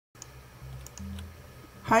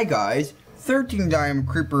Hi guys, 13 Diamond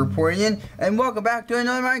Creeper reporting in, and welcome back to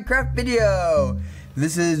another Minecraft video.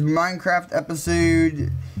 This is Minecraft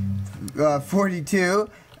episode 42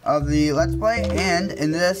 of the Let's Play, and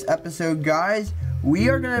in this episode, guys, we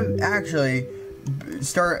are gonna actually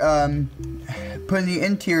start putting the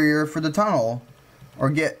interior for the tunnel, or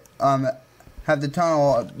get have the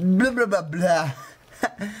tunnel blah blah blah blah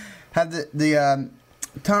have the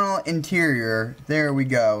tunnel interior. There we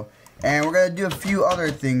go. And we're gonna do a few other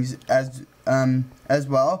things as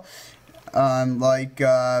well, we're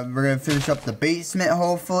gonna finish up the basement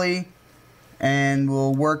hopefully, and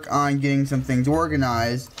we'll work on getting some things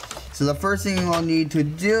organized. So the first thing we'll need to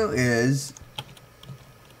do is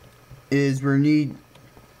we need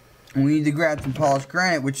to grab some polished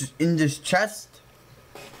granite, which is in this chest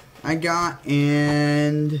I got,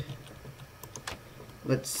 and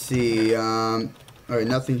let's see. Alright,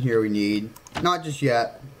 nothing here we need, not just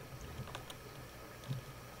yet.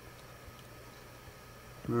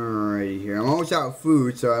 Alrighty here. I'm almost out of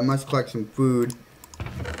food, so I must collect some food.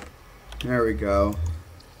 There we go.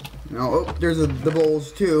 Now, oh, there's the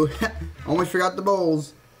bowls too. Almost forgot the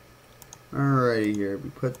bowls. Alrighty here.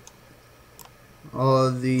 We put all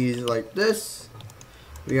of these like this.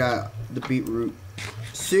 We got the beetroot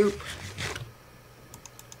soup.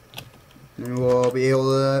 And we'll be able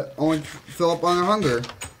to only fill up on our hunger.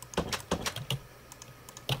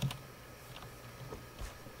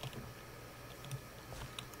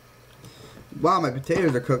 Wow, my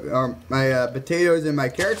potatoes are cooking. My potatoes and my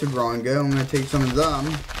carrots are growing good. I'm going to take some of them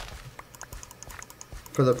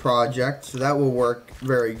for the project, so that will work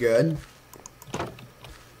very good.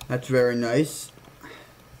 That's very nice.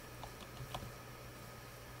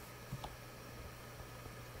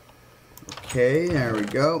 Okay, there we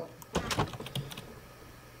go.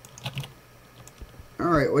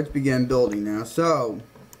 Alright, let's begin building now. So,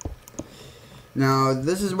 now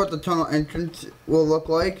this is what the tunnel entrance will look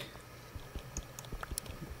like.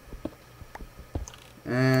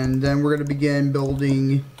 And then we're going to begin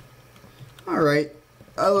building. Alright,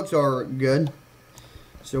 that looks all good.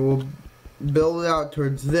 So we'll build it out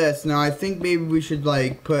towards this. Now I think maybe we should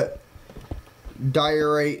like put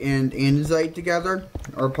diorite and andesite together.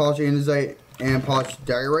 Or polished andesite and polished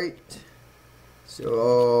diorite.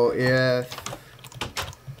 So if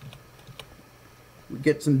we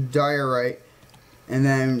get some diorite, and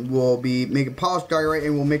then we'll be making polished diorite,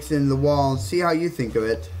 and we'll mix it in the wall and see how you think of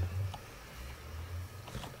it.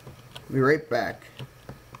 Be right back.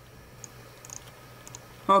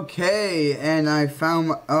 Okay, and I found,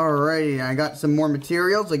 alrighty, I got some more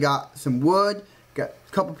materials. I got some wood, got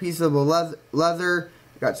a couple pieces of leather,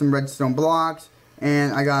 got some redstone blocks,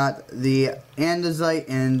 and I got the andesite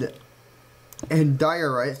and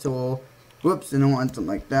diorite. So we'll, whoops, I don't want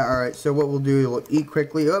something like that. Alright, so what we'll do, we'll eat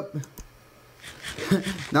quickly. Up.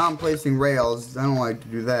 Now I'm placing rails. I don't like to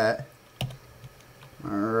do that.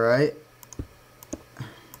 Alright.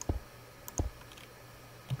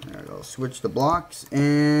 I'll switch the blocks,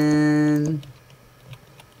 and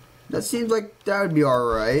that seems like that would be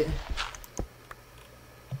alright.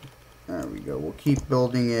 There we go. We'll keep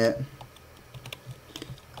building it.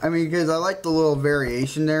 I mean, because I like the little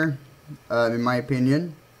variation there, in my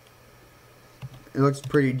opinion. It looks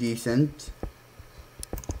pretty decent.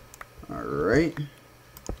 Alright.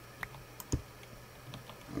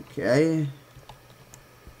 Okay.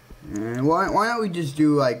 And why don't we just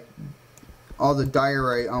do like all the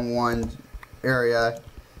diorite on one area.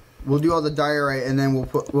 We'll do all the diorite, and then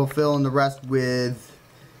we'll fill in the rest with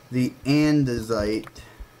the andesite.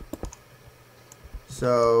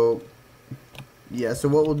 So yeah, so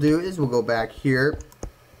what we'll do is we'll go back here,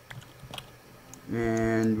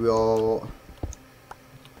 and we'll,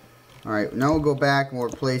 alright, now we'll go back and we'll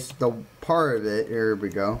replace the part of it. Here we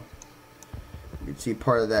go. You can see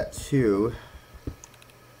part of that too.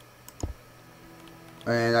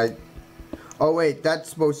 And oh wait, that's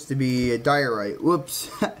supposed to be a diorite.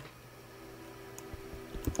 Whoops.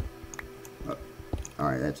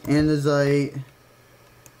 Alright, that's andesite,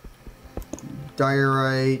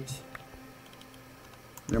 diorite.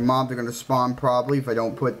 Their mobs are gonna spawn probably if I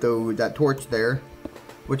don't put that torch there,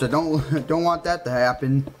 which I don't want that to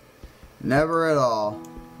happen. Never at all.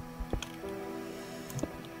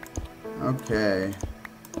 Okay.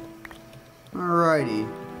 Alrighty.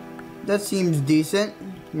 That seems decent,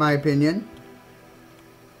 in my opinion.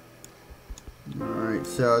 Alright,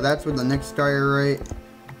 so that's where the next diorite,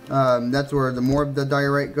 that's where the more of the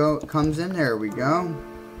diorite comes in. There we go.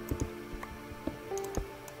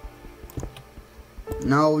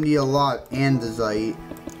 Now we need a lot of andesite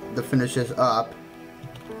to finish this up.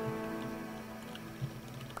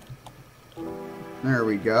 There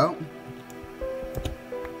we go.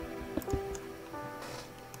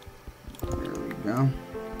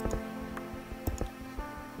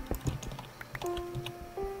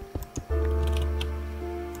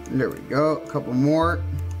 There we go. A couple more.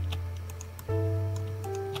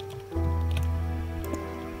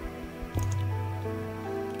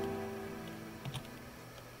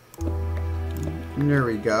 There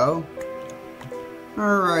we go.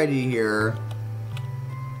 Alrighty here.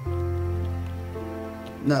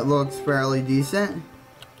 That looks fairly decent.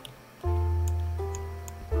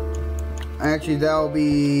 Actually, that'll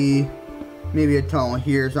be maybe a tunnel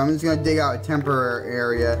here. So I'm just gonna dig out a temporary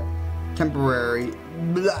area. Temporary.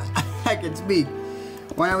 Blah, I can speak.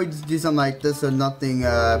 Why don't we just do something like this so nothing,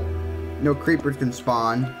 no creepers can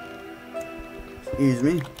spawn. Excuse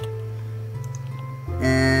me.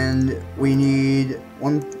 And we need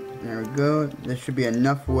one. There we go. There should be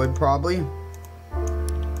enough wood probably.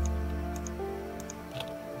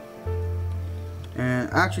 And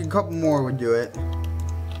actually, a couple more would do it.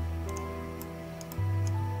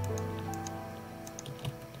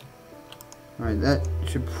 Alright, that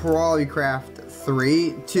should probably craft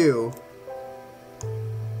 2.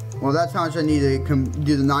 Well, that's how much I need to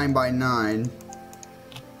do the 9x9.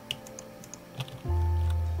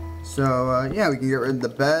 So, yeah, we can get rid of the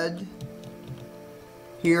bed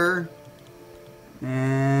here.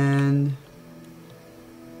 And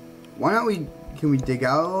why don't we, can we dig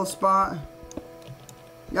out a little spot?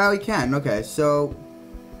 Yeah, we can. Okay, so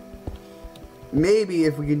maybe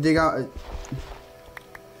if we can dig out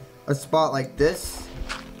a spot like this.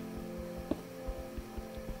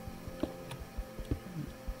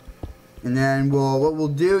 And then what we'll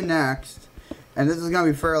do next, and this is going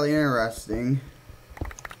to be fairly interesting,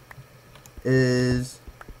 is,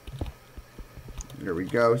 there we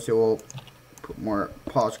go, so we'll put more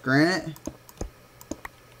polished granite.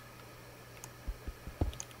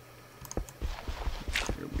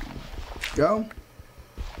 There we go.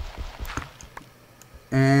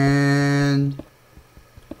 And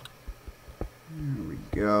there we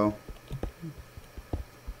go.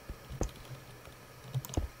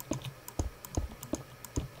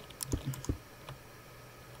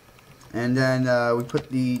 And then we put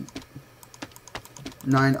the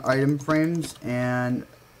 9 item frames and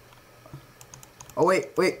oh wait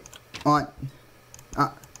on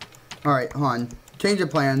alright, hold on, change the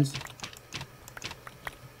plans.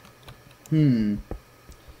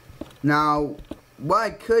 Now what I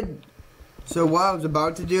could, so what I was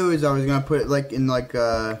about to do is I was gonna put it like in like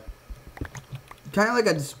a kind of like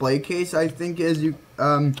a display case, I think, as you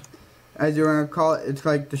wanna call it. It's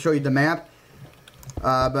like to show you the map,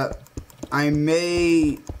 but I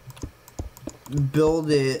may build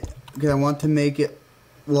it because I want to make it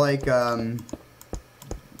like oh,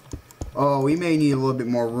 we may need a little bit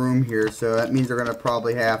more room here, so that means we're gonna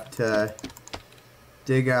probably have to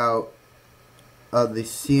dig out of the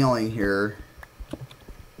ceiling here,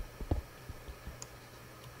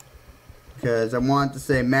 because I want to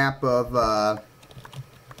say map of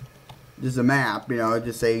just a map, you know,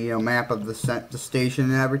 just say, you know, map of the station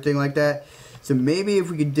and everything like that. So maybe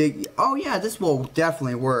if we could dig, oh yeah, this will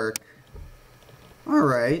definitely work.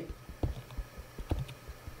 Alright.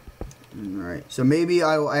 Alright, so maybe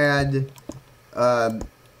I will add,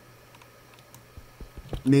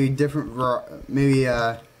 maybe different, maybe,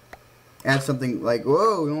 add something like,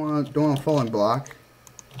 whoa, don't want a falling block.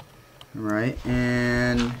 Alright,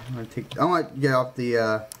 and I want to get off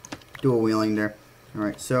the, dual wheeling there.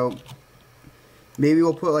 Alright, so, maybe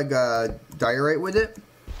we'll put like a diorite with it.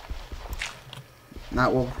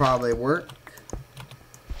 That will probably work.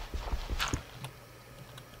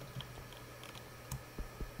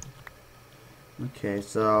 Okay,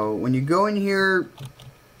 so when you go in here,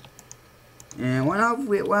 and why don't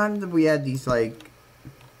we add these like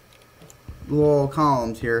little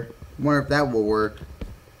columns here? I wonder if that will work.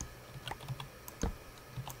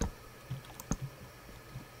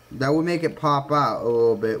 That would make it pop out a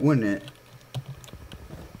little bit, wouldn't it?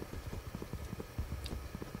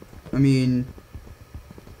 I mean,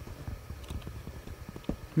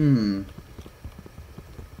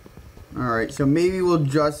 alright, so maybe we'll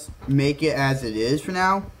just make it as it is for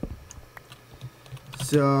now.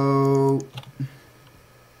 So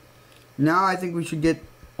now I think we should get,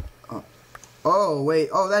 oh wait,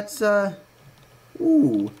 oh that's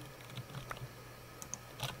ooh.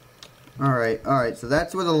 Alright, so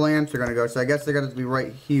that's where the lamps are gonna go, so I guess they're gonna be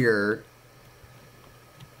right here.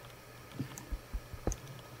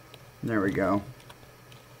 There we go.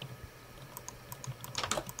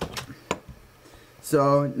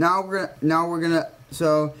 So now we're gonna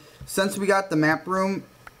so since we got the map room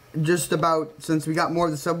since we got more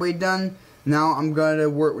of the subway done, now we're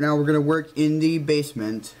gonna work in the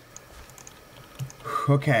basement.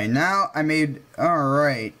 Okay, now I made,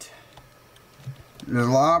 alright. There's a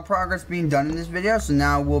lot of progress being done in this video, so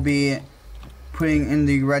now we'll be putting in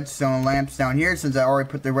the redstone lamps down here, since I already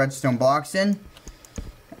put the redstone blocks in.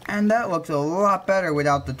 And that looks a lot better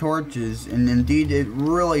without the torches, and indeed it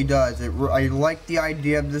really does. I like the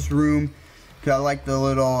idea of this room, because I like the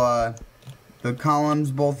little the columns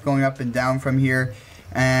both going up and down from here.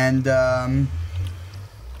 And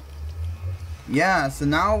yeah, so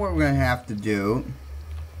now what we're going to have to do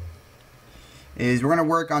is we're going to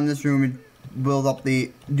work on this room and build up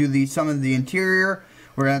some of the interior.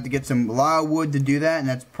 We're going to have to get a lot of wood to do that,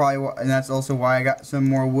 and that's also why I got some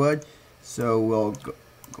more wood. So we'll go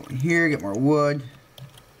in here, get more wood.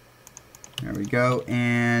 There we go.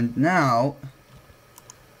 And now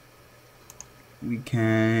we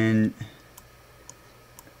can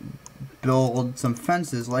build some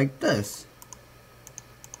fences like this.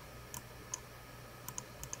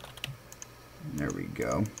 There we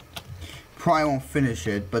go. Probably won't finish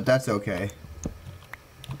it, but that's okay.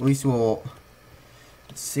 At least we'll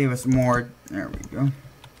save us more. There we go.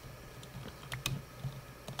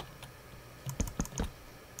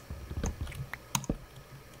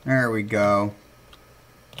 There we go.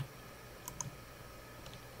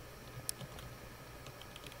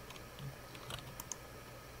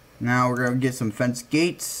 Now we're going to get some fence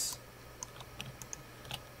gates.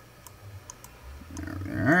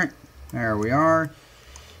 There we are.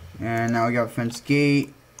 And now we got a fence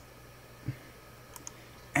gate.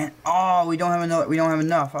 And oh, we don't have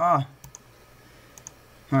enough. Ah.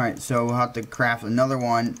 Alright, so we'll have to craft another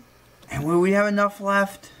one. And will we have enough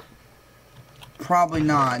left? Probably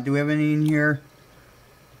not. Do we have any in here?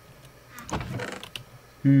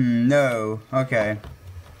 No. Okay.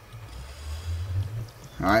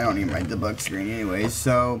 I don't need my debug screen anyways.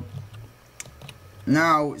 So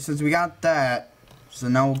now, since we got that, so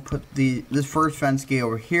now we'll put this first fence gate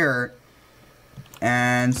over here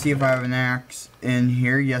and see if I have an axe in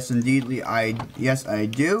here. Yes, indeed. Yes, I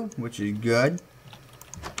do, which is good.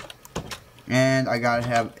 And I'm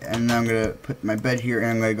gonna put my bed here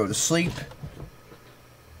and I'm gonna go to sleep,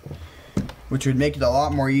 which would make it a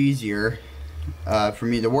lot more easier for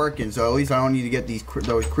me to work in. So at least I don't need to get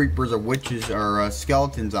those creepers or witches or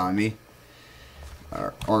skeletons on me,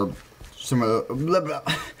 or some of the blah blah.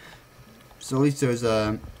 So at least there's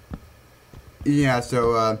yeah.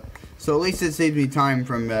 So at least it saved me time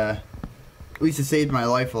from. At least it saved my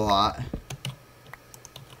life a lot.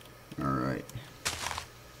 All right.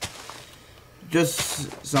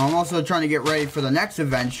 So I'm also trying to get ready for the next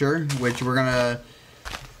adventure, which we're gonna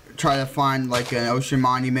try to find like an ocean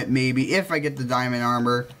monument, maybe, if I get the diamond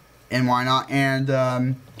armor, and why not.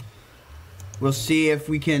 And we'll see if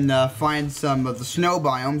we can find some of the snow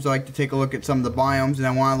biomes. I like to take a look at some of the biomes, and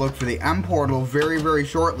I want to look for the M portal very, very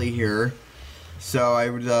shortly here. So I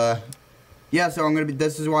would, yeah. So I'm gonna be.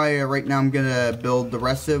 This is why right now I'm gonna build the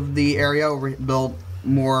rest of the area, build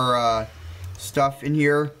more stuff in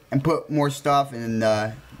here, and put more stuff, and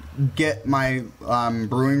get my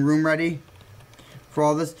brewing room ready for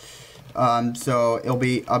all this. So I'll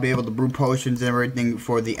be able to brew potions and everything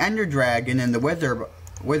for the Ender Dragon and the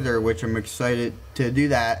Wither, which I'm excited to do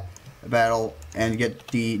that battle and get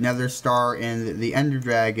the Nether Star and the Ender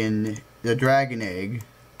Dragon, the Dragon Egg.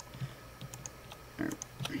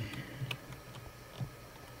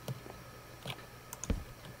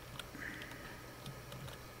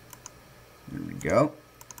 There we go.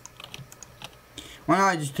 Why don't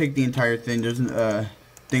I just take the entire thing? There's a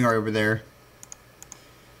thing right over there.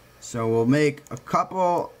 So we'll make a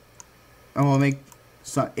couple, and we'll make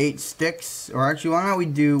some 8 sticks, or actually why don't we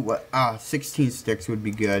do what? 16 sticks would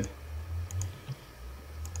be good.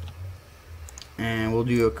 And we'll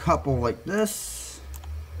do a couple like this.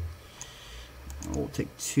 We'll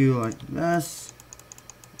take 2 like this.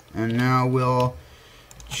 And now we'll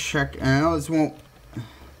check, and I know this won't.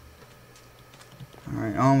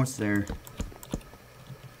 Alright, almost there.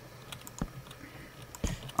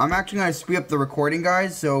 I'm actually gonna speed up the recording,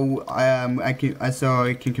 guys, so I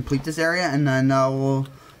can complete this area, and then we'll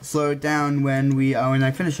slow it down when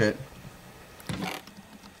I finish it.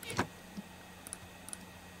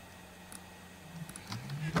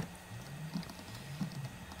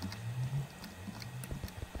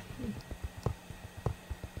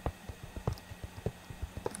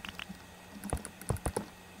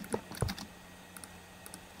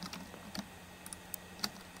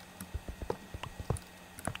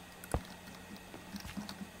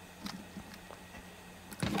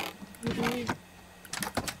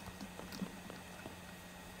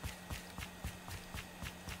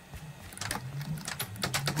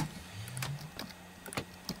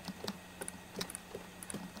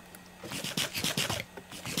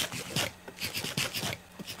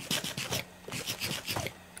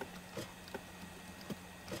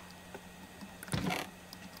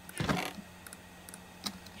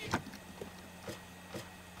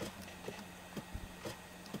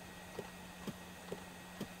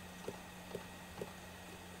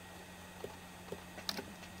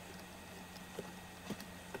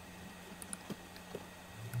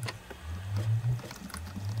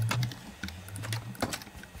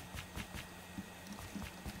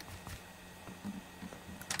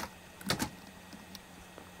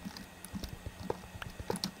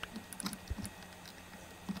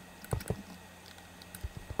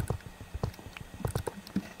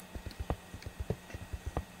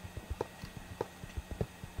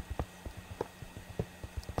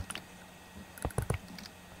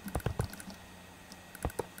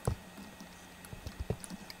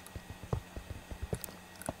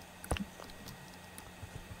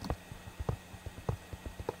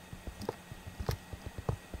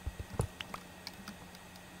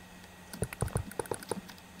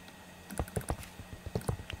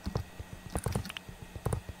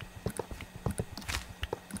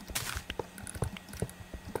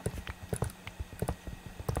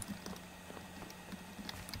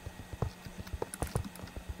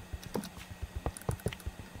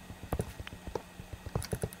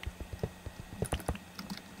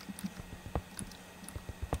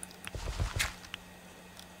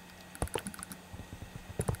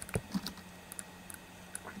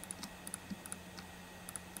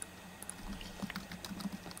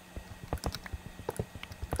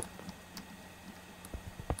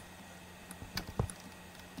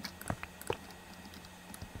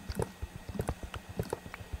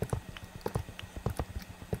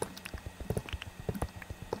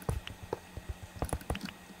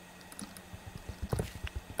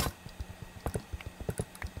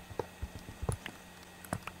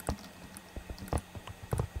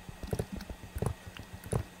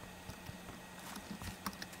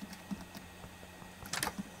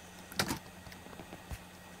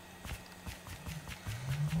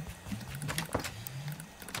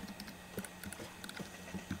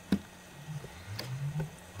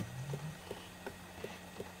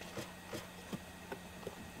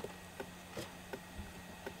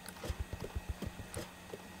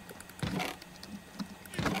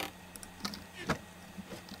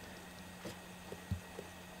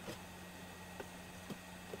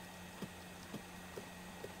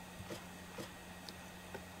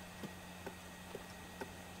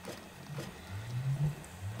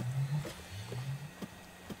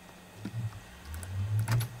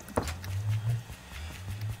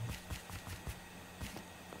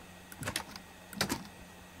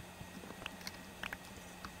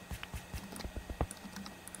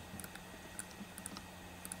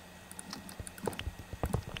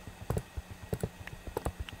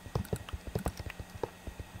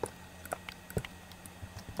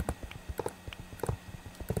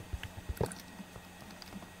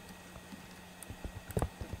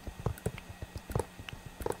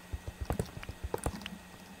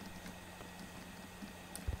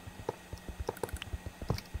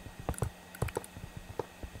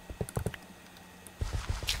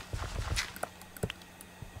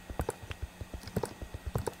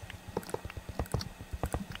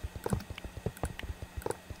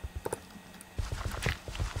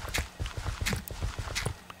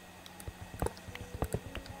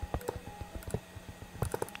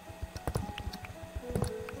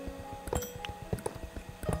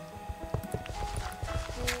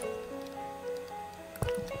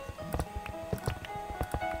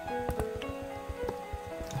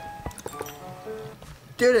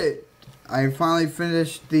 did it! I finally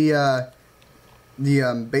finished the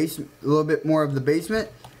basement, a little bit more of the basement.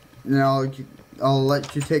 Now I'll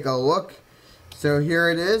let you take a look. So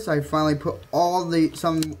here it is. I finally put all the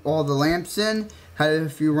lamps in. Had a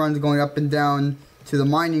few runs going up and down to the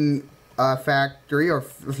mining factory or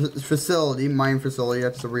facility, mine facility.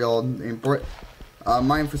 That's the real name for it.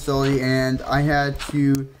 Mine facility, and I had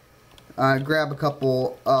to grab a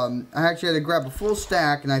couple. I actually had to grab a full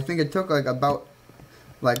stack, and I think it took about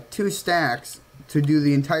 2 stacks to do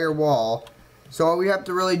the entire wall. So all we have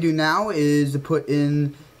to really do now is to put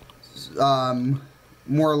in a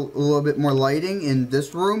little bit more lighting in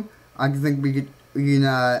this room. I think we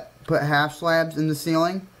can put half slabs in the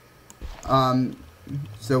ceiling.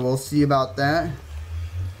 So we'll see about that.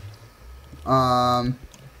 Yeah,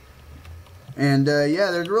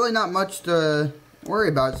 there's really not much to worry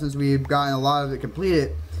about since we've gotten a lot of it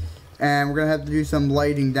completed. And we're going to have to do some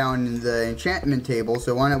lighting down in the enchantment table.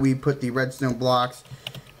 So why don't we put the redstone blocks.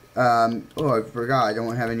 Oh, I forgot. I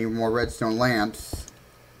don't have any more redstone lamps.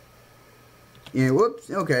 Yeah, whoops.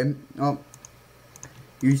 Okay. Oh,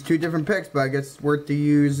 use 2 different picks, but I guess it's worth to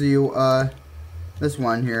use the this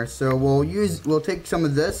one here. So we'll take some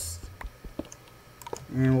of this,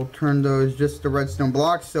 and we'll turn those just to redstone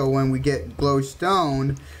blocks. So when we get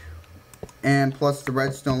glowstone and plus the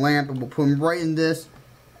redstone lamp, and we'll put them right in this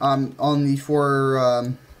on these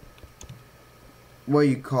 4 what do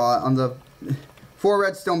you call it, on the 4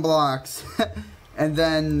 redstone blocks, and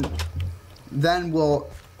then it'll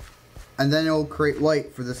create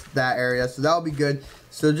light for that area. So that'll be good.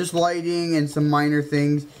 So just lighting and some minor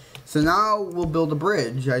things. So now we'll build a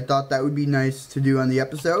bridge. I thought that would be nice to do on the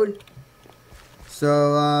episode.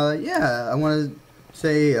 So yeah, I want to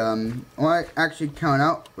say I want to actually count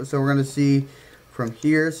out. So we're gonna see from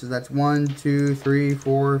here. So that's 1, 2, 3,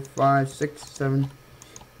 4, 5, 6, 7,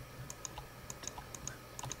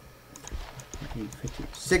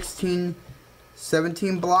 16,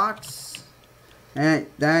 17 blocks. And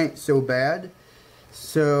that ain't so bad.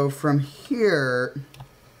 So from here,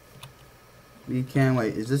 we can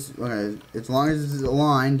wait. Is this as long as it's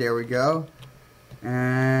aligned? There we go.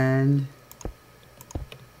 And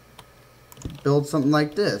build something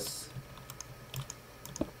like this.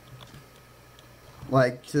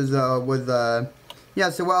 Like with yeah.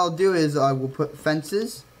 So what I'll do is I will put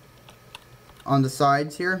fences on the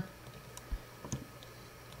sides here,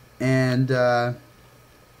 and I'll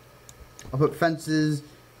put fences.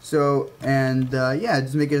 So yeah,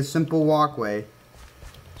 just make it a simple walkway.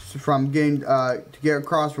 From getting to get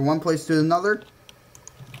across from one place to another.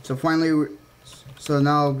 So finally, so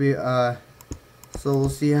now it'll be so we'll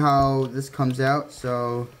see how this comes out.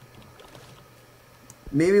 So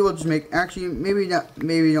maybe we'll just make, actually maybe not,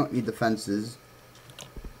 maybe we don't need the fences.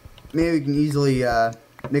 Maybe we can easily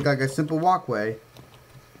make like a simple walkway.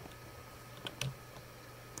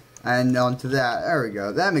 And onto that, there we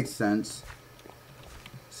go, that makes sense.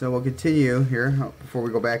 So we'll continue here before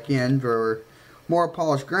we go back in for more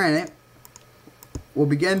polished granite. We'll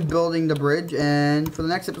begin building the bridge, and for the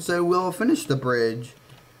next episode we'll finish the bridge.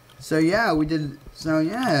 So yeah, we did. So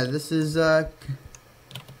yeah, this is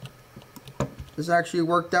this actually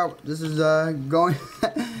worked out. This is going.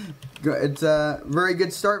 It's a very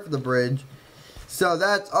good start for the bridge. So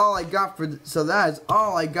that's all I got for. So that is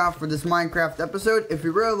all I got for this Minecraft episode. If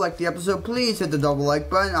you really liked the episode, please hit the double like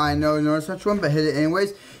button. I know no such one, but hit it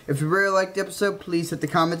anyways. If you really liked the episode, please hit the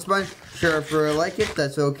comments button. Share if you really like it.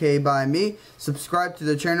 That's okay by me. Subscribe to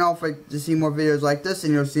the channel to see more videos like this,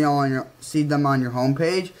 and you'll see them on your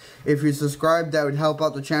homepage. If you subscribe, that would help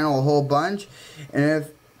out the channel a whole bunch.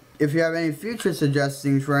 And if you have any future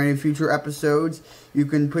suggestions for any future episodes, you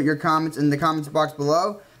can put your comments in the comments box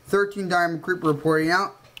below. 13 Diamond Creeper reporting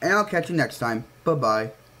out, and I'll catch you next time.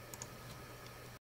 Bye-bye.